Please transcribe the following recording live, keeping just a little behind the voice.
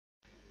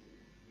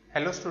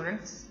Hello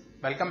students,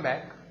 welcome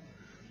back.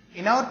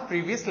 In our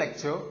previous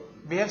lecture,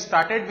 we have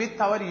started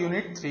with our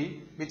unit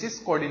 3, which is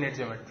coordinate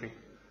geometry.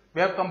 We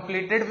have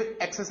completed with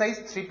exercise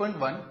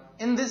 3.1.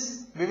 In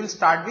this, we will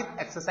start with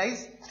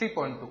exercise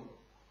 3.2.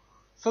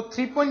 So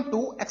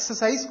 3.2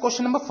 exercise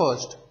question number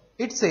first.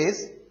 It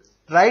says,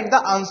 write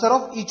the answer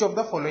of each of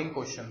the following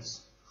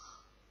questions.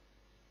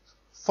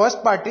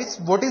 First part is,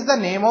 what is the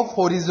name of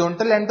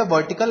horizontal and the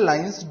vertical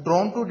lines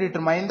drawn to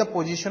determine the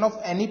position of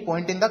any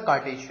point in the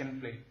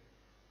Cartesian plane?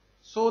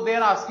 So they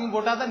are asking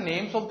what are the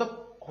names of the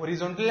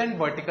horizontal and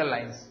vertical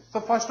lines. So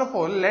first of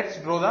all, let's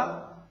draw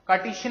the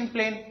Cartesian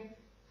plane.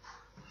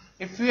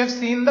 If you have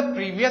seen the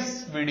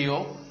previous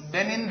video,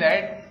 then in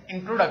that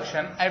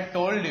introduction I have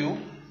told you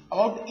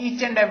about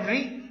each and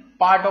every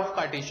part of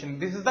Cartesian.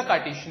 This is the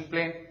Cartesian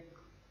plane.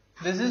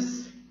 This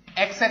is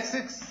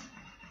x-axis.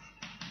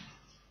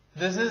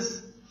 This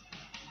is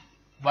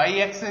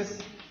y-axis.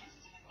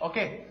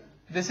 Okay.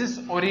 This is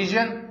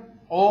origin,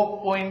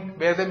 O point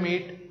where they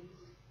meet.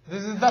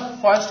 This is the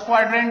first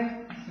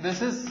quadrant,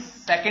 this is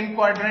second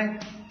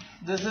quadrant,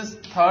 this is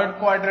third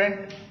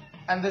quadrant,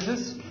 and this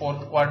is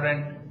fourth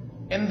quadrant.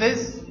 In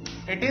this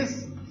it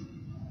is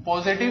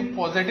positive,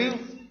 positive.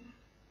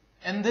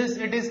 In this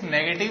it is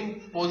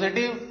negative,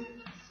 positive.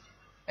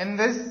 In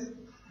this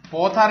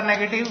both are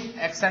negative,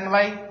 x and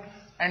y.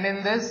 And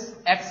in this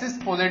x is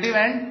positive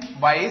and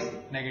y is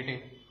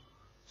negative.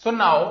 So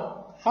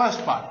now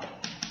first part,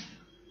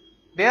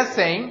 they are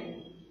saying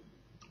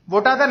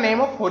what are the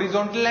name of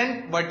horizontal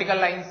and vertical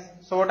lines.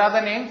 So what are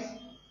the names?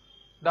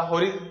 The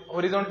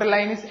horizontal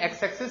line is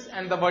x-axis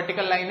and the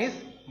vertical line is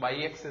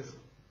y-axis.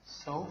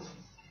 So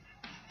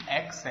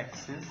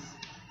x-axis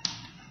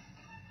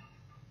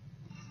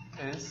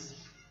is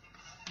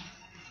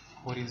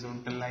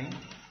horizontal line,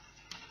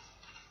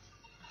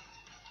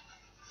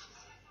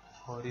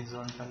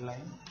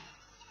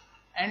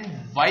 and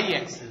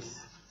y-axis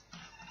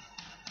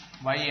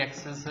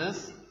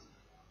is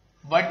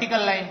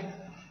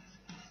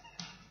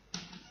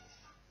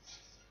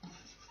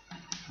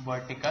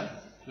vertical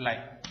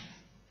line.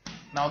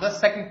 Now the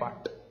second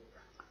part.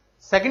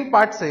 Second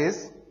part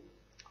says,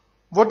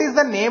 what is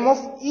the name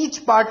of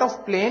each part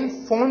of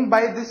plane formed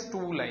by these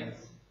two lines?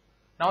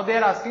 Now they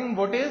are asking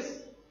what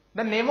is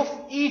the name of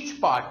each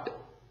part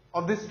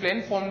of this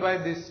plane formed by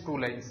these two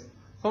lines.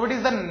 So what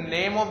is the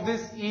name of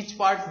this each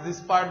part, this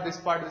part, this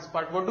part, this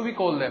part? What do we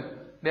call them?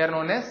 They are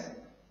known as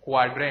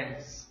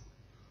quadrants.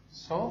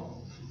 So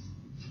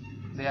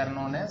they are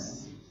known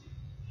as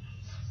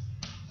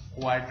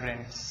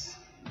quadrants.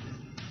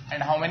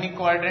 And how many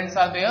quadrants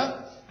are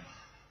there?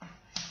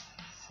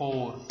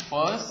 4.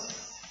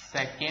 First,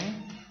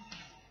 second,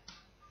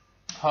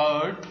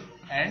 third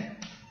and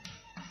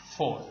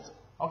fourth.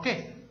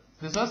 Okay.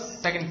 This was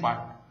second part.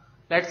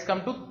 Let's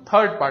come to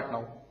third part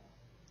now.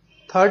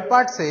 Third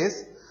part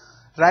says,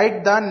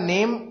 write the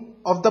name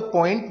of the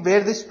point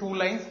where these two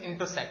lines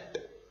intersect.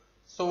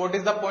 So what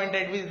is the point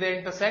at which they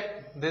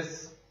intersect?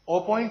 This O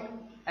point,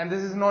 and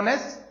this is known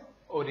as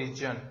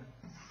origin.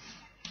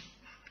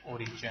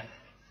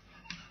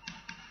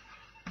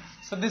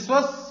 So this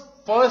was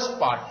first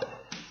part.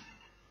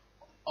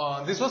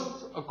 This was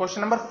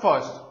question number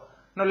first.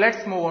 Now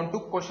let's move on to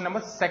question number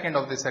second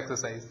of this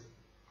exercise.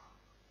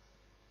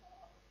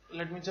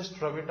 Let me just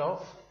rub it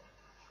off.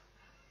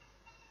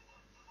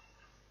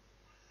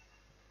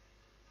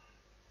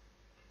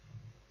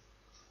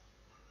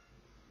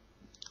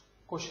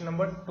 Question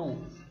number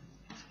 2.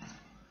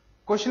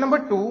 Question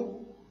number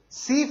 2.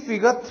 See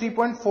figure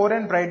 3.4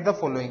 and write the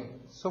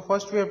following. So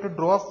first we have to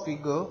draw a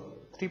figure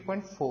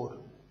 3.4.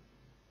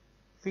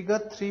 Figure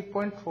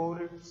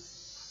 3.4,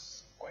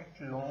 it's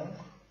quite long.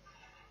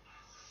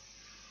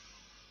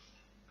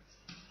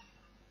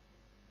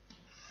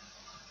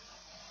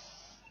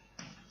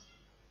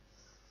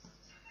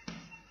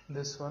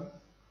 This one.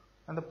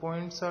 And the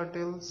points are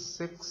till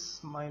 6,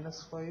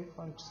 minus 5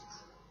 and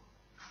 6.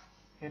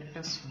 Here it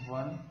is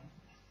 1,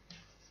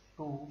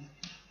 2,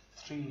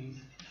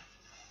 3,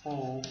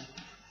 4,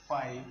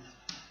 5,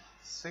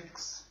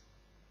 6.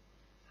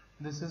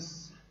 This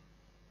is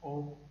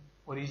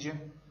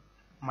origin.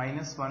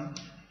 Minus 1,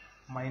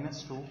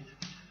 minus 2,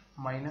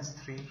 minus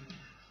 3,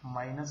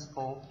 minus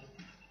 4,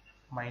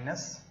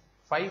 minus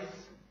 5.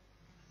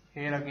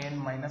 Here again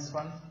minus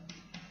 1,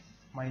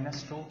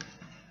 minus 2,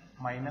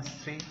 minus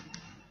 3,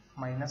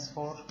 minus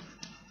 4,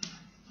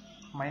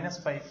 minus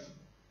 5.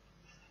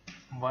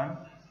 1,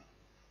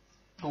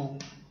 2,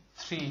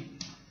 3,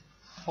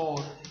 4,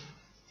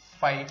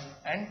 5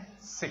 and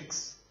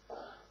 6.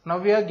 Now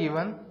we are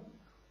given,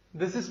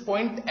 this is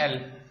point L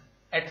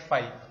at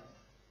 5.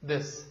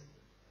 This.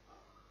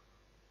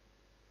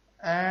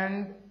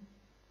 And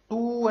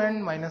 2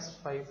 and minus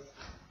 5,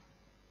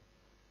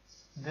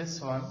 this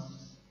one,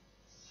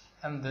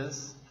 and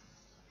this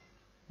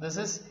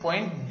is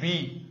point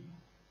B,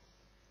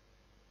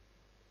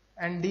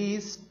 and D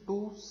is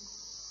 2,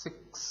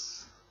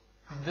 6.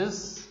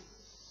 This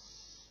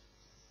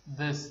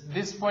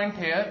point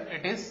here,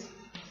 it is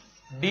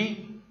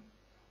D.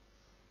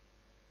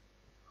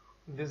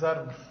 This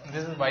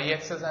is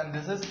y-axis and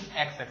this is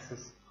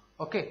x-axis.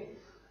 Okay,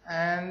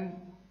 and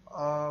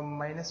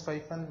minus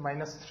 5 and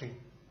minus 3.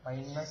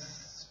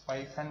 Minus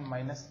 5 and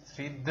minus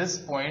 3. This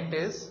point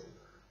is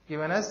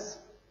given as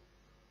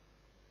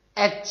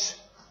H.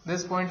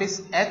 This point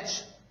is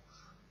H,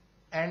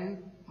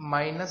 and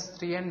minus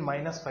 3 and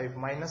minus 5.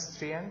 Minus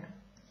 3 and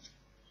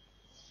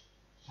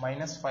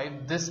minus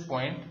 5. This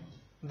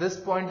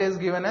point is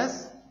given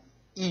as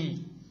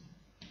E.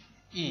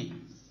 E.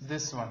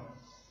 This one.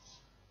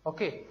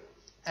 Okay,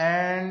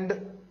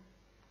 and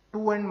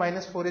 2 and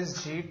minus 4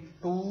 is G.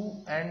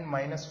 2 and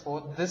minus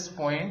 4. This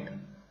point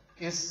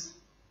is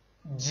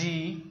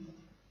G.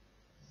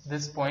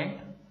 This point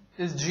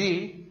is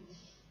G,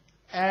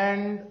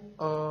 and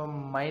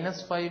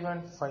minus 5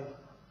 and 5.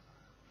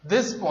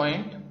 This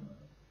point,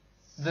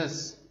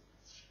 this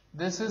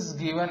is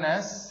given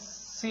as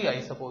C,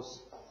 I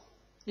suppose.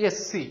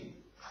 Yes, C.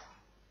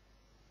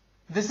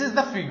 This is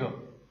the figure.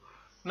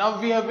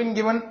 Now we have been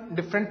given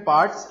different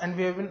parts and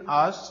we have been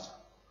asked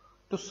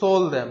to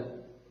solve them.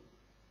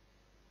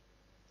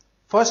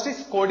 First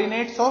is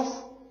coordinates of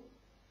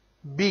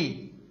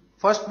B.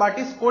 First part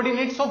is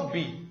coordinates of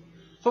B.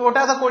 So what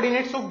are the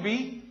coordinates of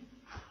B?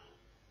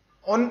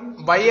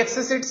 On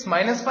y-axis it's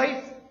minus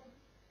 5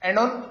 and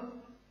on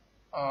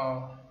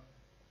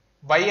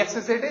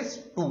y-axis it is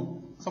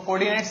 2. So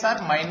coordinates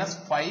are minus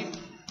 5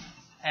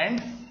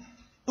 and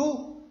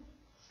 2.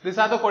 These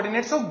are the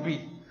coordinates of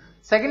B.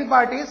 Second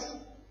part is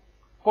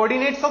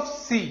coordinates of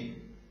C.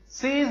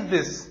 C is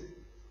this.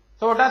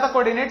 So what are the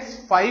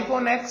coordinates? 5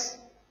 on x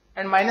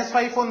and minus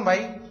 5 on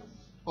y.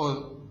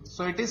 Oh,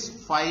 so it is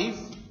 5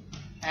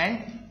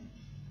 and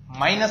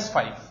minus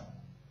 5.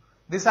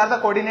 These are the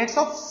coordinates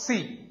of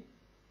C.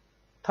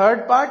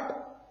 Third part,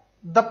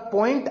 the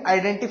point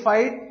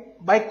identified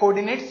by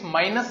coordinates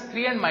minus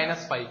 3 and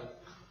minus 5.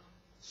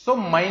 So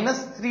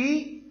minus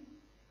 3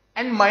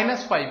 and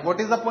minus 5. What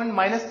is the point?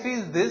 Minus 3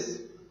 is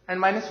this and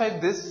minus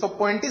 5 this. So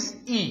point is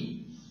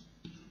E.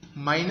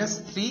 Minus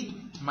 3,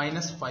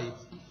 minus 5.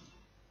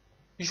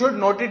 You should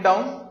note it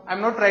down. I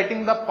am not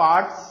writing the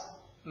parts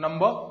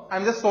number. I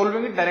am just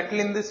solving it directly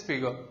in this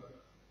figure.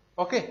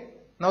 Okay.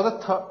 Now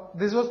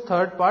this was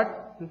third part.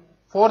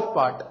 Fourth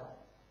part.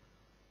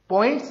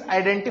 Points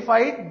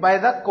identified by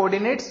the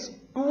coordinates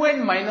 2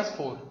 and minus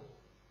 4.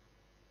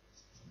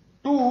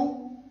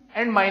 2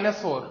 and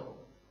minus 4.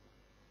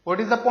 What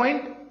is the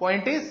point?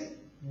 Point is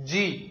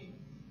G.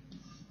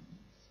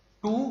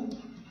 2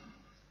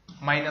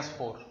 minus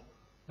 4.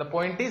 The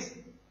point is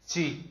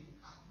G.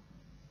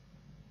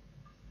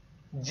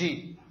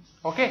 G.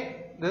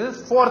 Okay. This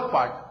is fourth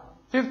part.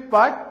 Fifth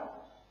part.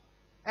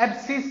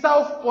 Abscissa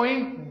of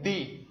point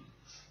D.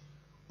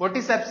 What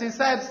is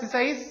abscissa?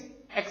 Abscissa is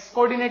x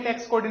coordinate.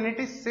 X coordinate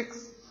is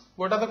 6.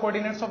 What are the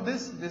coordinates of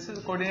this? This is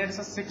coordinates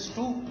are 6,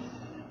 2,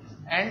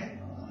 and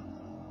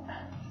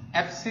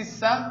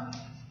abscissa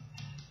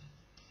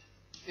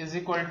is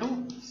equal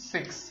to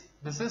 6.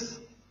 This is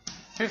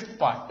fifth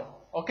part.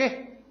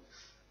 Okay.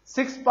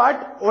 Sixth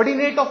part,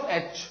 ordinate of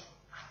H.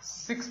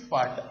 Sixth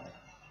part,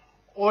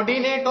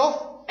 ordinate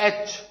of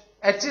H.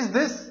 H is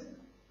this.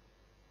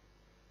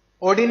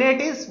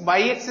 Ordinate is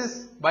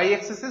y-axis.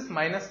 Y-axis is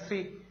minus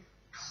 3.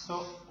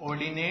 So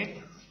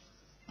ordinate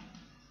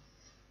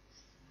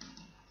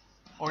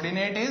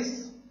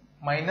is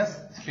minus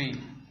 3.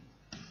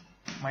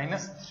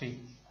 Minus 3.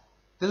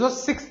 This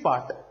was sixth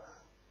part.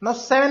 Now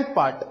seventh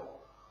part.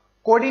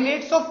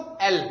 Coordinates of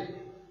L.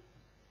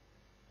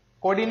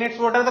 Coordinates,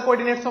 what are the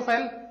coordinates of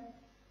L?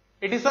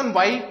 It is on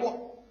y.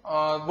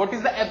 What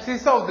is the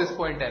abscissa of this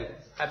point L?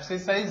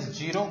 Abscissa is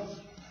 0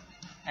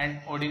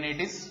 and ordinate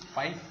is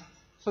 5.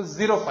 So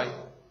 0, 5.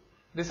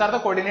 These are the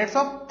coordinates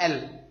of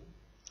L.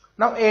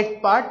 Now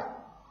eighth part.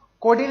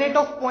 Coordinate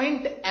of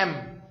point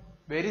M.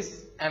 Where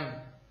is M?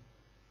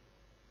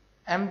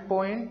 M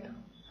point,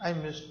 I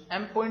missed.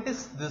 M point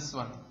is this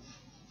one.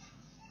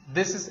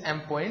 This is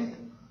M point.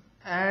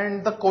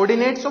 And the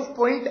coordinates of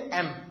point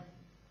M.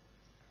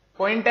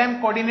 Point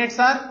M coordinates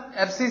are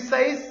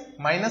abscissa is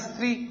minus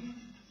 3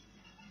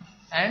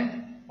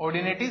 and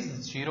ordinate is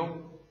 0.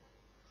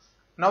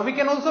 Now we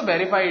can also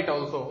verify it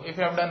also if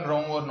you have done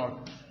wrong or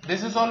not.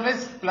 This is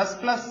always plus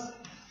plus.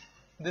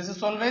 This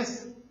is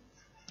always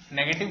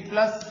negative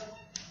plus.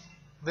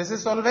 This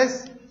is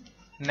always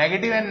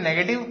negative and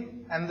negative,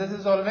 and this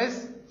is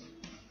always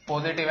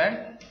positive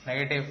and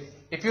negative.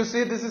 If you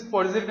see this is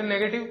positive and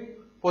negative,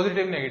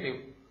 positive negative,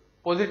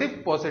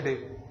 positive positive.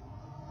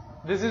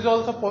 This is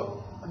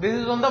also this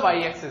is on the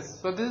y-axis,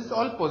 so this is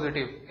all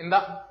positive in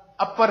the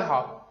upper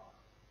half.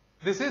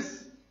 This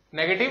is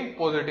negative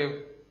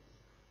positive.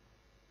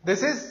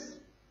 This is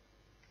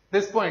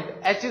this point.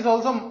 H is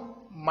also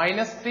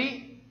minus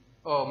 3,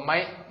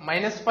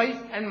 minus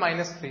 5 and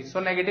minus 3. So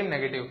negative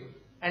negative.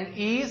 And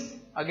E is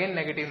again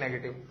negative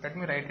negative. Let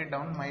me write it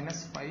down.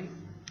 Minus 5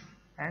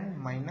 and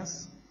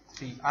minus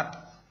 3 are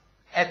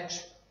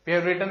H. We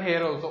have written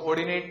here also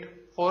ordinate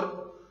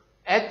for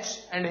H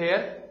and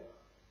here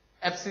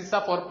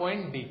abscissa for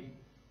point D.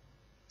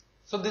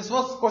 So this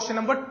was question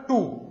number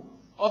 2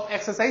 of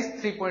exercise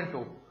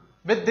 3.2.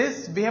 With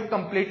this we have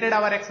completed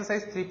our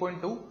exercise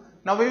 3.2.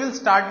 Now we will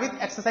start with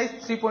exercise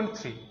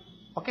 3.3.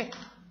 Okay.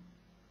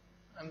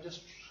 Let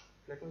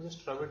me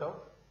just rub it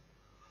out.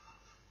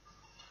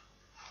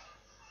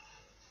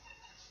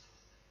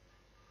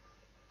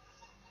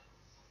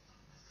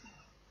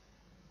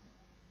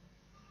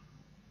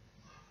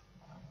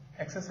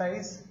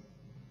 Exercise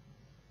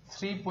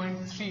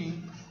 3.3,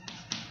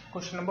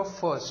 question number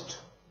first.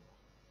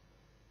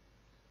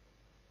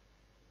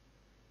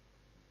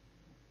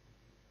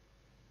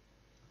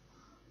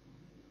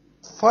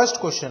 First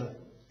question,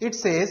 it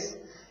says,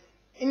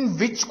 in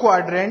which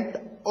quadrant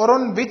or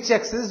on which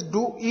axis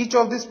do each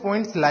of these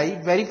points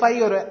lie? Verify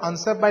your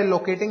answer by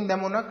locating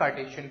them on a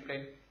Cartesian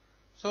plane.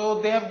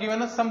 So they have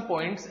given us some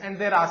points and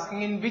they are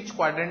asking in which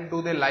quadrant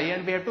do they lie,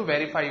 and we have to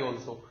verify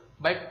also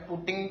by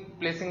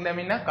placing them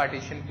in a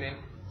Cartesian plane.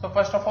 So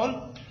first of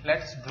all,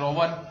 let's draw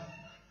one.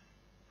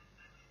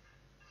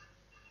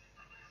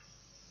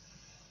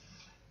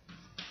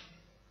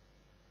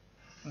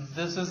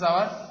 This is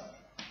our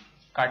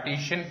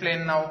Cartesian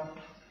plane now.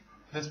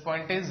 This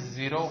point is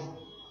 0.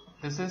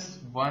 This is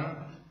 1,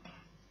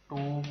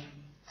 2,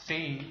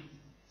 3,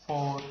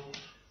 4,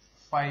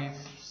 5,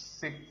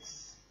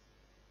 6,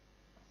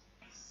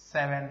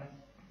 7,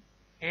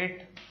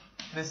 8.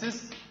 This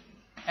is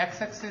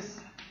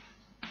x-axis.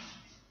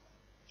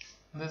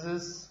 This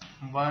is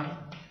 1,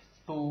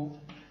 2,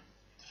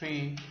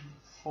 3,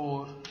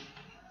 4,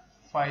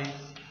 5,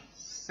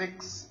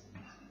 6,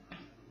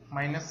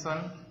 minus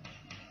 1,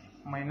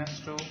 minus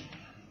 2,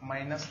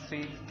 minus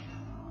 3,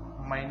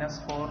 minus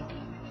 4,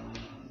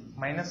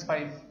 minus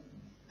 5,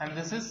 and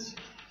this is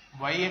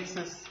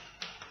y-axis.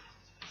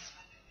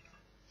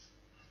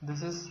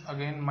 This is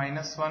again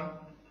minus 1,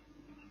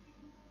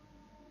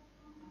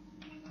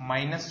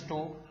 minus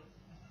 2,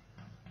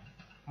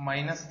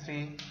 minus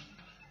 3,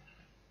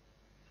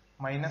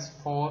 minus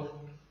 4,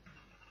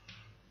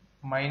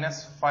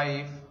 minus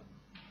 5,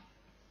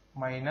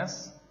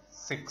 minus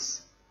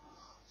 6.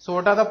 So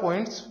what are the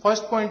points?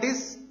 First point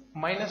is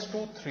minus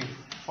 2, 3.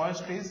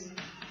 First is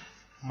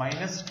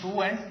minus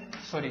 2 and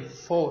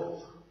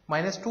 4.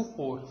 Minus 2,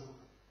 4.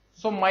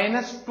 So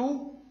minus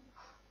 2,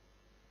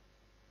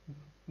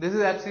 this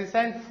is axis,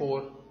 and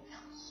 4.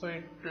 So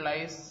it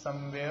lies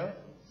somewhere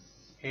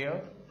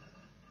here.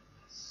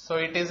 So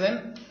it is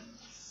in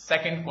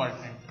second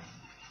quadrant.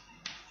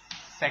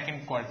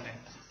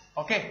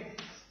 Okay.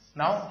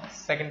 Now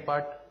second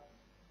part.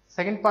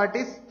 Second part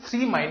is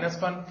 3 minus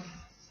 1.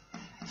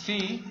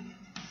 3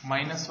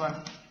 minus 1.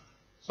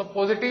 So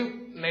positive,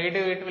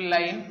 negative, it will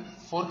lie in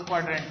fourth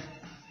quadrant.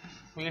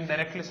 We can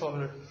directly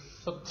solve it.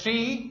 So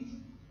 3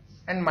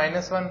 and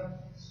minus 1.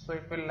 So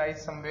it will lie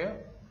somewhere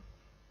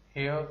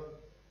here.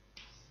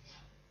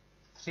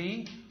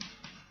 3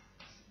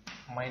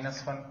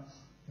 minus 1.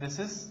 This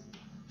is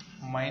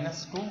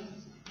minus 2,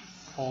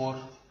 4.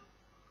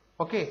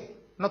 Okay.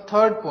 Now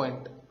third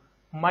point.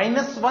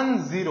 Minus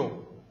 1,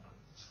 0.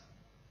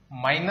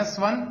 Minus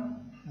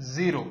 1,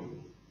 0.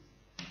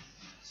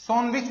 So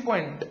on which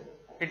point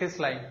it is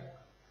lying?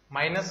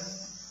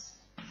 Minus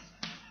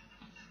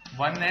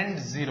 1 and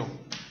 0.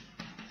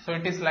 So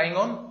it is lying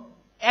on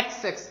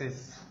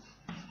x-axis.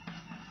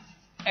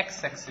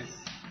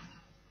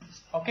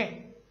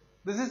 Okay.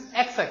 This is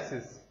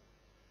x-axis.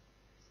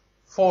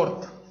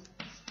 Fourth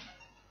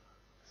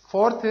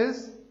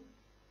is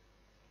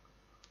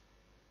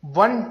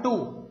 1,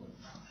 2.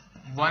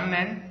 1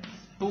 and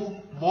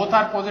 2. Both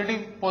are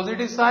positive.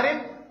 Positives are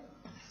in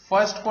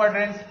first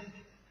quadrant.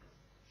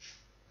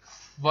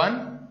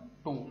 1,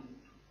 2.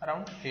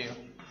 Around here.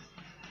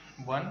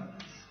 1,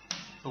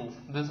 2.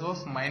 This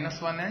was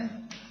minus 1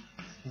 and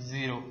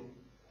 0.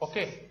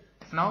 Okay.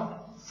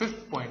 Now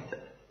fifth point.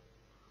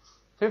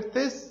 Fifth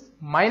is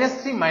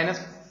minus 3, minus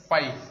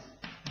 5.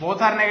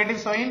 Both are negative,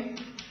 so in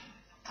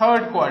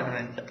third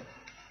quadrant.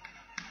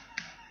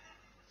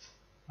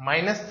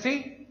 Minus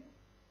 3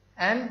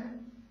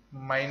 and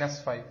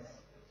minus 5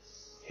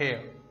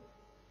 here.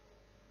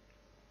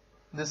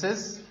 This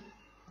is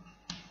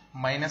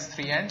minus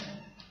 3 and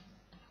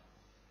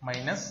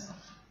minus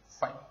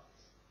 5.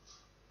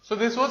 So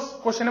this was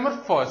question number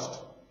first.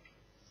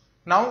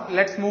 Now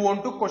let's move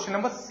on to question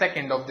number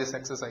second of this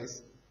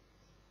exercise.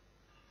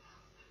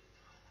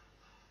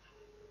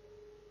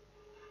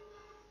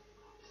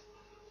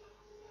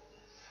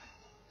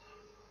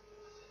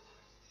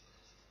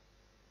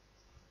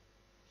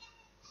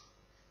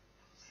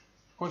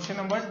 Question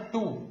number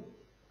 2.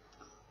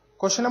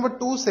 Question number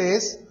 2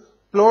 says,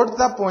 plot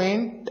the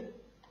point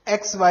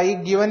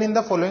xy given in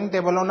the following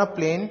table on a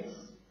plane,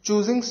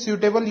 choosing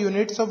suitable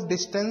units of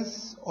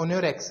distance on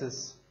your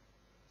axis.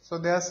 So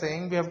they are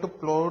saying we have to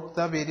plot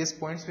the various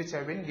points which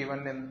have been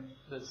given in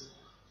this.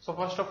 So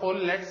first of all,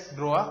 let's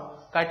draw a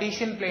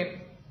Cartesian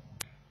plane.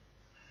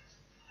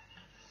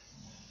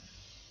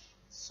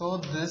 So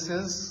this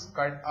is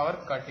our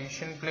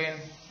Cartesian plane,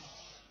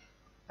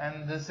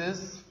 and this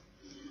is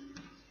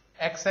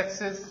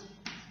x-axis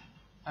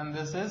and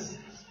this is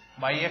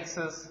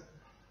y-axis.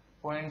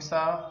 Points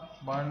are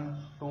 1,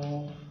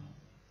 2,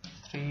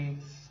 3,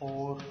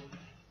 4,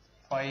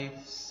 5,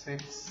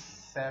 6,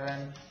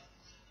 7,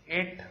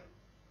 8.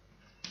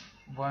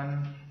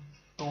 1,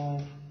 2,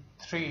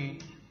 3,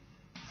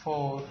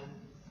 4,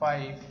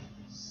 5,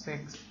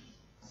 6,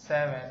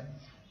 7,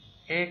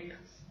 8,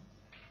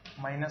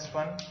 minus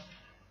 1,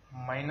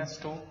 minus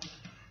 2,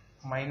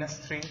 minus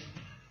 3,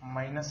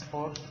 minus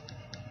 4,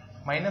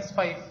 minus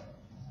 5,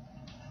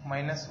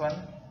 minus 1,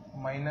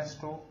 minus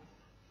 2,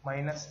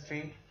 minus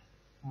 3,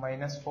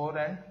 minus 4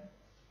 and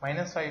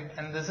minus 5,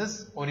 and this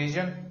is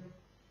origin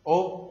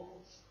O.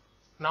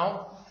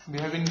 Now we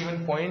have been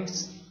given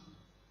points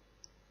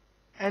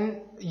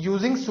and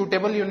using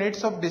suitable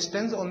units of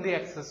distance on the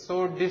axis.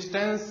 So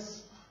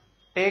distance,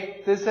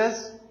 take this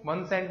as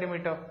 1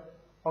 centimeter.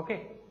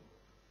 Okay,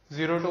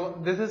 0 to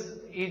this is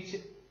each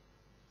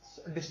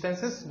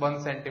distance is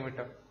 1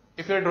 centimeter.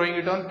 If you are drawing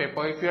it on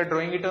paper, if you are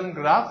drawing it on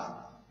graph,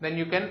 then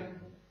you can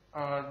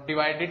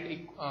divide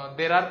it.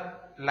 There are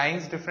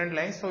lines, different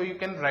lines, so you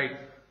can write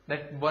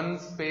that one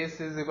space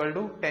is equal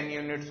to 10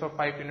 units or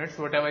 5 units,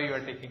 whatever you are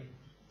taking.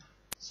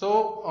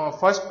 So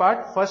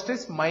first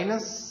is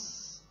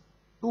minus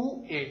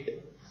 2,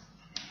 8,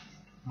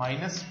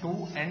 minus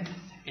 2 and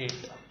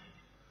 8.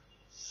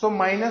 So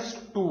minus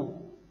 2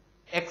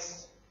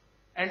 x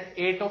and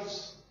 8 of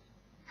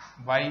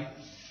y.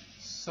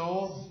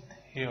 So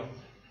here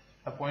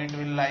the point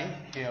will lie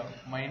here,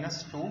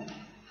 minus 2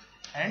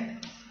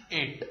 and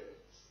 8.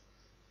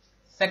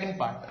 Second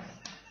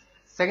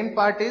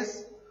part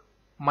is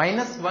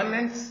minus 1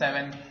 and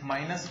 7,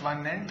 minus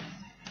 1 and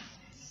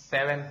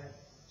 7.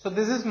 So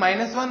this is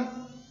minus 1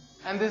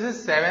 and this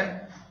is 7.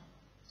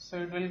 So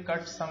it will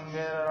cut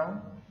somewhere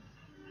around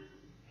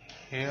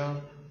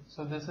here.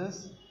 So this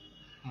is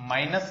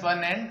minus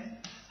 1 and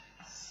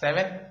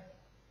 7.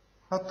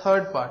 Now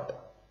third part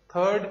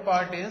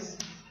is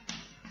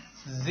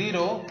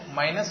 0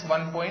 minus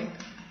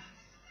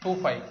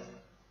 1.25.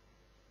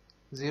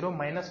 0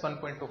 minus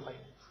 1.25.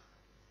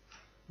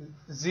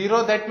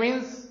 0, that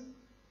means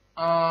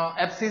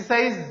abscissa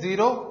is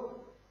 0.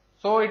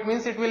 So it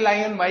means it will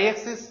lie on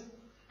y-axis,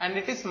 and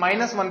it is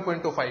minus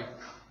 1.25.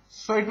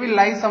 So it will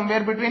lie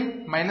somewhere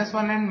between minus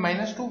 1 and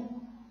minus 2.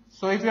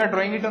 So if you are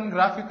drawing it on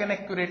graph, you can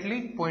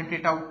accurately point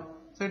it out.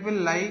 So it will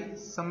lie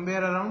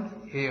somewhere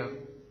around here,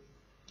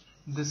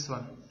 this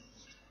one.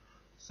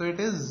 So it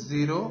is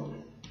 0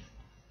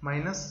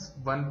 minus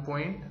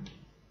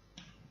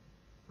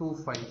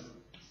 1.25.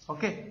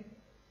 Okay,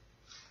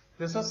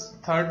 this was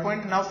third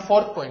point. Now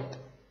fourth point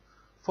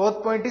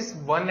is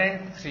 1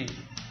 and 3.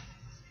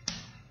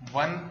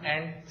 1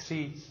 and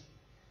 3.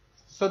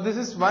 So this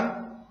is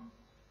 1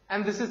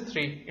 and this is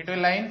 3. It will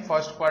lie in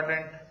first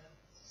quadrant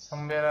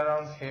somewhere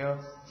around here.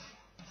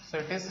 So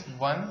it is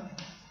 1,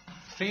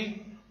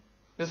 3.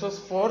 This was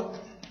fourth.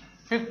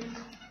 Fifth,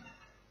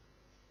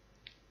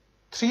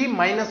 3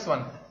 minus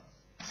 1.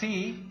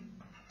 3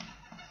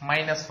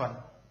 minus 1.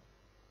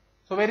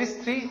 So where is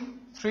 3?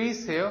 3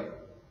 is here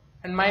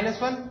and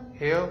minus 1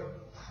 here.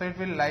 So it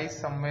will lie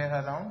somewhere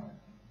around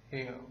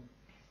here.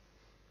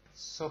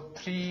 So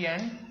 3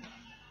 and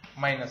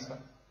minus 1.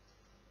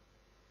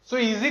 So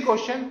easy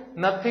question,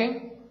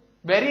 nothing,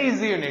 very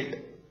easy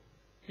unit.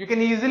 You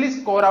can easily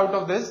score out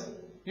of this.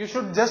 You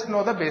should just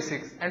know the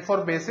basics, and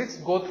for basics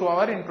go through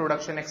our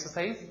introduction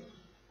exercise.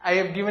 I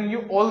have given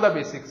you all the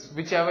basics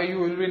whichever you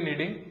will be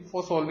needing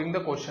for solving the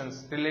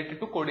questions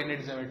related to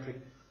coordinate geometry.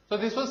 So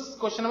this was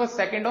question number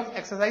 2 of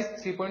exercise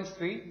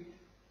 3.3.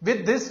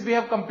 With this we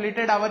have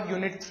completed our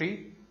unit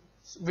 3.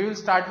 We will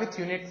start with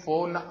unit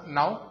 4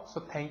 now.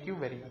 So thank you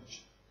very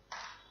much.